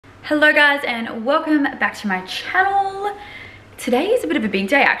Hello guys and welcome back to my channel. Today is a bit of a big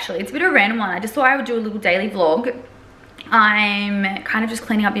day actually. It's a bit of a random one. I just thought I would do a little daily vlog. I'm kind of just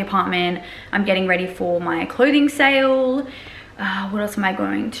cleaning up the apartment. I'm getting ready for my clothing sale. What else am I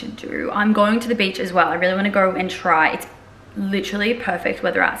going to do? I'm going to the beach as well. I really want to go and try. It's literally perfect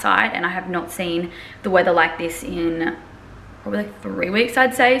weather outside and I have not seen the weather like this in probably like 3 weeks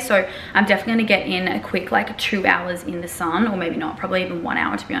I'd say. So I'm definitely gonna get in a quick like 2 hours in the sun, or maybe not, probably even 1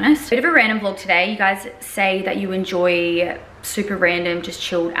 hour to be honest. Bit of a random vlog today. You guys say that you enjoy super random, just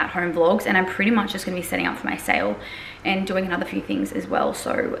chilled at home vlogs, and I'm pretty much just gonna be setting up for my sale and doing another few things as well.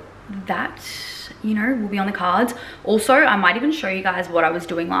 So that, you know, will be on the cards. Also, I might even show you guys what I was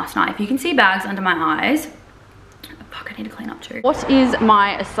doing last night. If you can see bags under my eyes, fuck, I need to clean up too. What is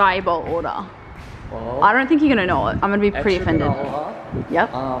my acai bowl order? Well, I don't think you're gonna know it. I'm gonna be pretty offended. Granola,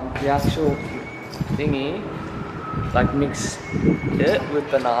 yep. The actual thingy, like mix it with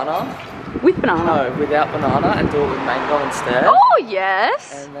banana. With banana? No, without banana, and do it with mango instead. Oh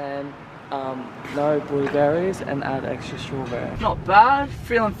yes. And then no blueberries and add extra strawberry. Not bad.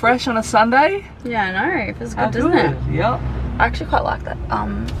 Feeling fresh on a Sunday. Yeah, I know. It feels good, doesn't it? Yep. I actually quite like that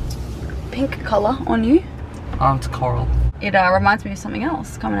pink color on you. It's coral. It reminds me of something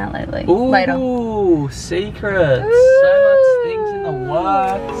else coming out lately. Ooh, later. Secrets. Ooh. So much things in the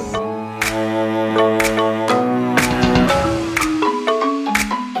works.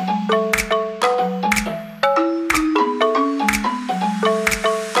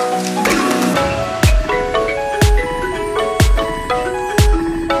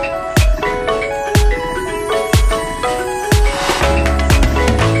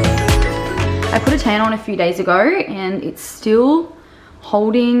 I put a tan on a few days ago and it's still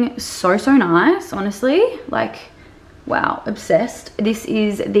holding so nice, honestly. Like, wow, obsessed. This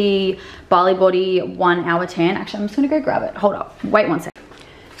is the Bali Body 1 hour tan. Actually, I'm just gonna go grab it. Hold up, wait one second.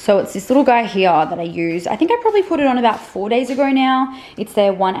 So it's this little guy here that I use. I think I probably put it on about 4 days ago now. It's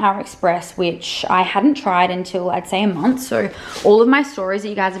their 1 hour express, which I hadn't tried until I'd say a month. So all of my stories that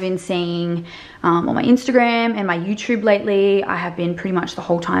you guys have been seeing on my Instagram and my YouTube lately, I have been pretty much the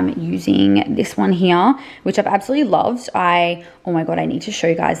whole time using this one here, which I've absolutely loved. Oh my God, I need to show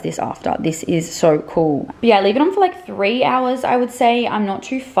you guys this after. This is so cool. But yeah, I leave it on for like 3 hours, I would say. I'm not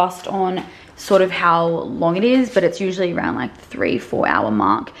too fussed on sort of how long it is, but it's usually around like 3-4 hour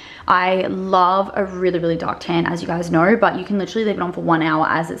mark. I love a really dark tan, as you guys know, but you can literally leave it on for 1 hour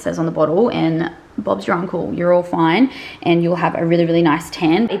as it says on the bottle, and Bob's your uncle, you're all fine, and you'll have a really nice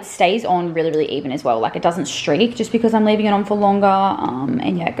tan. It stays on really even as well. Like, it doesn't streak just because I'm leaving it on for longer.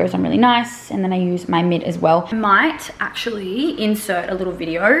 And yeah, it goes on really nice. And then I use my mitt as well. I might actually insert a little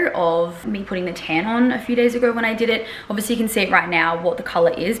video of me putting the tan on a few days ago when I did it. Obviously you can see it right now what the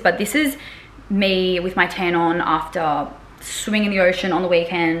color is, but this is me with my tan on after swimming in the ocean on the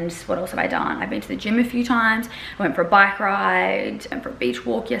weekends. What else have I done? I've been to the gym a few times. I went for a bike ride and for a beach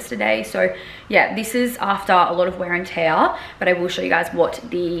walk yesterday. So yeah, this is after a lot of wear and tear, but I will show you guys what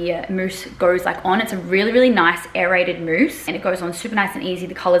the mousse goes like on. It's a really nice aerated mousse and it goes on super nice and easy.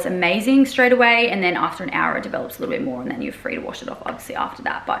 The color's amazing straight away, and then after an hour it develops a little bit more, and then you're free to wash it off obviously after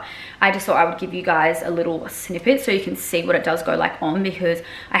that. But I just thought I would give you guys a little snippet so you can see what it does go like on, because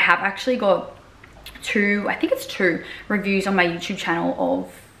I have actually got I think it's 2 reviews on my YouTube channel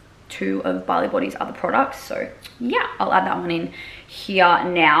of 2 of Bali Body's other products. So yeah, I'll add that one in here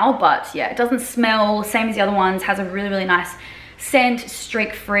now. But yeah, it doesn't smell same as the other ones, has a really nice scent,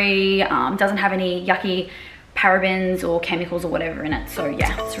 streak free, doesn't have any yucky parabens or chemicals or whatever in it. So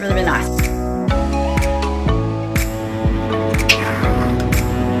yeah, it's really nice.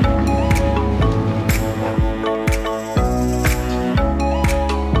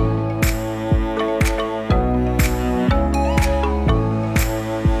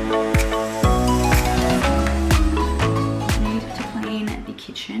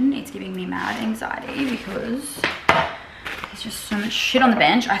 It's giving me mad anxiety because there's just so much shit on the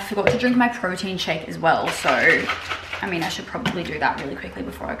bench. I forgot to drink my protein shake as well, so I mean I should probably do that really quickly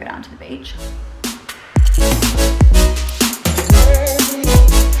before I go down to the beach.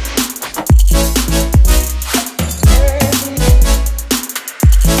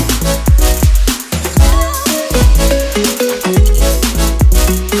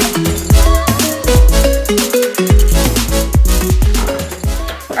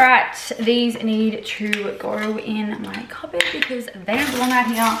 These need to go in my cupboard because they don't belong out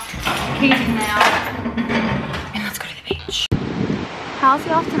here. Keys in now, and let's go to the beach. How's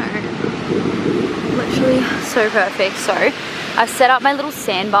the afternoon? Literally so perfect. So I've set up my little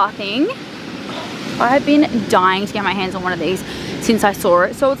sandbar thing. I have been dying to get my hands on one of these since I saw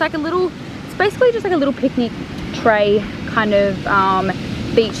it. So it's like a little, it's basically just like a little picnic tray kind of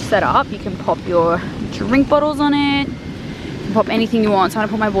beach setup. You can pop your drink bottles on it, you can pop anything you want. So I'm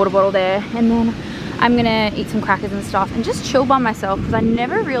gonna put my water bottle there, and then I'm gonna eat some crackers and stuff and just chill by myself, because I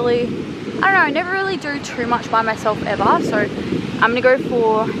never really, I never really do too much by myself ever. So I'm gonna go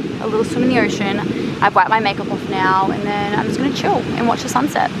for a little swim in the ocean. I've wiped my makeup off now, and then I'm just gonna chill and watch the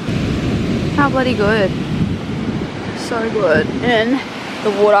sunset. How bloody good. So good. And the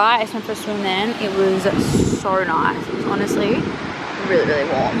water, I just went for a swim then. It was so nice. It was honestly really, really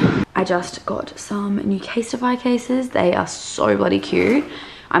warm. I just got some new Casetify cases. They are so bloody cute.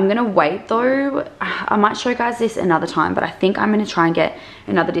 I'm gonna wait though. I might show you guys this another time, but I think I'm gonna try and get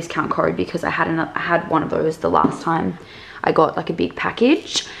another discount code, because I had one of those the last time I got like a big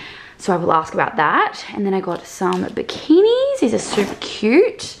package. So I will ask about that. And then I got some bikinis. These are super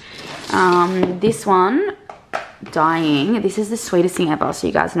cute. This one, Dying. This is the sweetest thing ever. So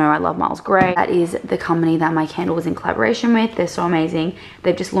you guys know I love Miles Gray. That is the company that my candle was in collaboration with. They're so amazing.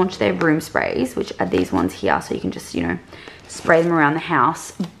 They've just launched their room sprays, which are these ones here. So you can just, you know, spray them around the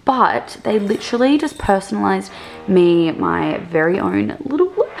house. But they literally just personalized me my very own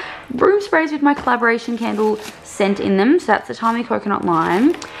little room sprays with my collaboration candle scent in them. So that's the Tahlia Coconut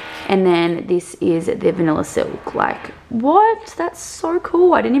Lime. And then this is the Vanilla Silk. Like, what? That's so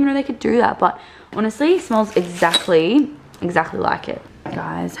cool. I didn't even know they could do that. But honestly, it smells exactly like it.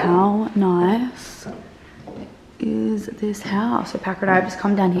 Guys, how nice is this house? So Packer and I have just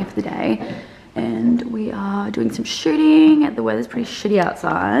come down here for the day, and we are doing some shooting. The weather's pretty shitty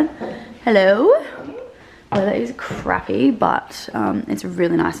outside. Hello. Weather is crappy, but it's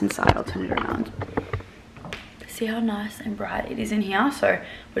really nice inside. I'll turn it around. See how nice and bright it is in here. So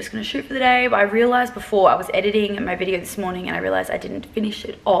we're just gonna shoot for the day. But I realized before, I was editing my video this morning, and I realized I didn't finish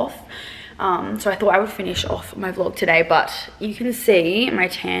it off. So I thought I would finish off my vlog today, but you can see my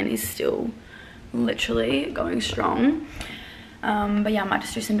tan is still literally going strong. But yeah, I might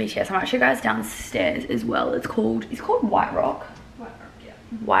just do some BTS. I might show you guys downstairs as well. It's called White Rock. White Rock, yeah.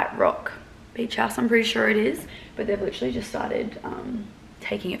 White Rock Beach House, I'm pretty sure it is. But they've literally just started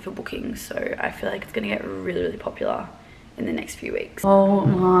taking it for bookings. So I feel like it's gonna get really, really popular in the next few weeks. Oh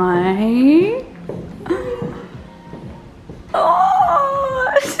my.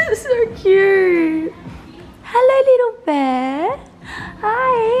 Oh, this is so cute. Hello, little bear.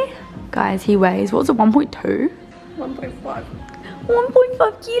 Hi. Guys, he weighs, what was it, 1.2? 1.5.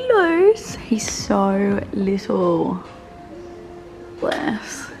 1.5 kilos. He's so little.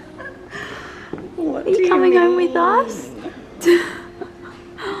 Bless. What are you coming home with us?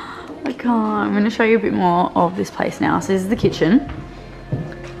 I can't. I'm going to show you a bit more of this place now. So this is the kitchen.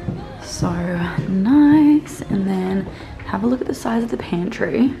 So nice. And then have a look at the size of the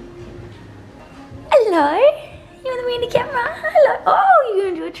pantry. Hello. You want to be in the camera? Hello. Oh, you're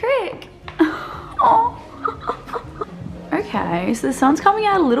going to do a trick. Oh. Okay, so the sun's coming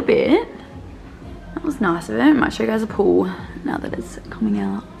out a little bit. That was nice of it. I might show you guys a pool now that it's coming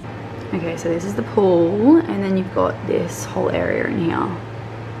out. Okay, so this is the pool, and then you've got this whole area in here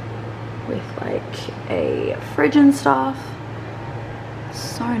with like a fridge and stuff.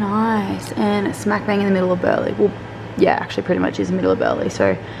 So nice. And smack bang in the middle of Burleigh. Well, yeah, actually pretty much is the middle of Burleigh.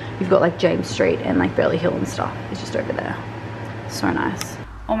 So you've got like James Street and like Burleigh Hill and stuff. It's just over there. So nice.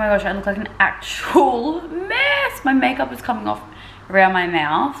 Oh my gosh, I look like an actual mess. My makeup is coming off around my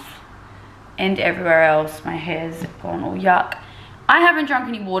mouth and everywhere else. My hair's gone all yuck. I haven't drunk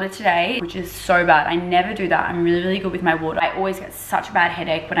any water today, which is so bad. I never do that. I'm really, really good with my water. I always get such a bad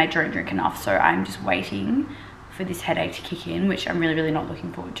headache when I don't drink enough. So I'm just waiting for this headache to kick in, which I'm really, really not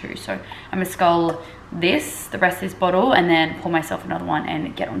looking forward to. So I'm gonna scull the rest of this bottle, and then pour myself another one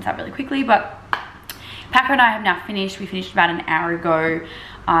and get onto that really quickly. But Packer and I have now finished. We finished about an hour ago.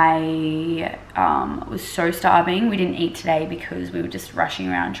 I was so starving. We didn't eat today because we were just rushing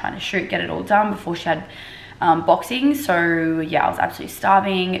around trying to shoot, get it all done before she had boxing. So yeah, I was absolutely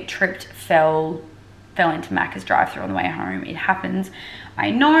starving. Tripped, fell into Macca's drive-thru on the way home. It happens. I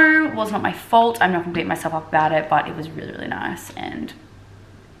know it was not my fault. I'm not gonna beat myself up about it, but it was really, really nice, and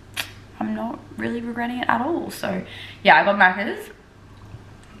I'm not really regretting it at all. So yeah, I got Macca's.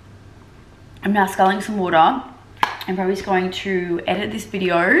 I'm now sculling some water. I'm probably just going to edit this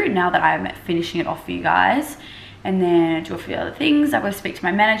video now that I'm finishing it off for you guys, and then do a few other things. I've got to speak to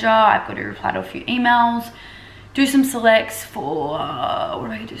my manager. I've got to reply to a few emails, do some selects for, what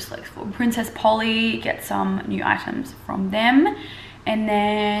do I do selects for? Princess Polly, get some new items from them. And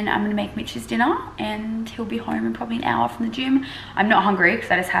then I'm gonna make Mitch's dinner, and he'll be home in probably an hour from the gym. I'm not hungry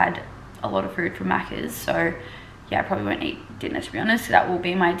because I just had a lot of food from Macca's. So yeah, I probably won't eat dinner, to be honest. So that will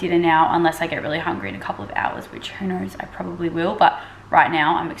be my dinner now, unless I get really hungry in a couple of hours, which who knows, I probably will. But right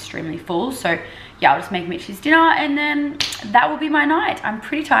now I'm extremely full. So yeah, I'll just make Mitch his dinner and then that will be my night. I'm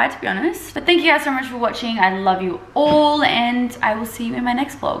pretty tired, to be honest. But thank you guys so much for watching. I love you all and I will see you in my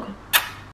next vlog.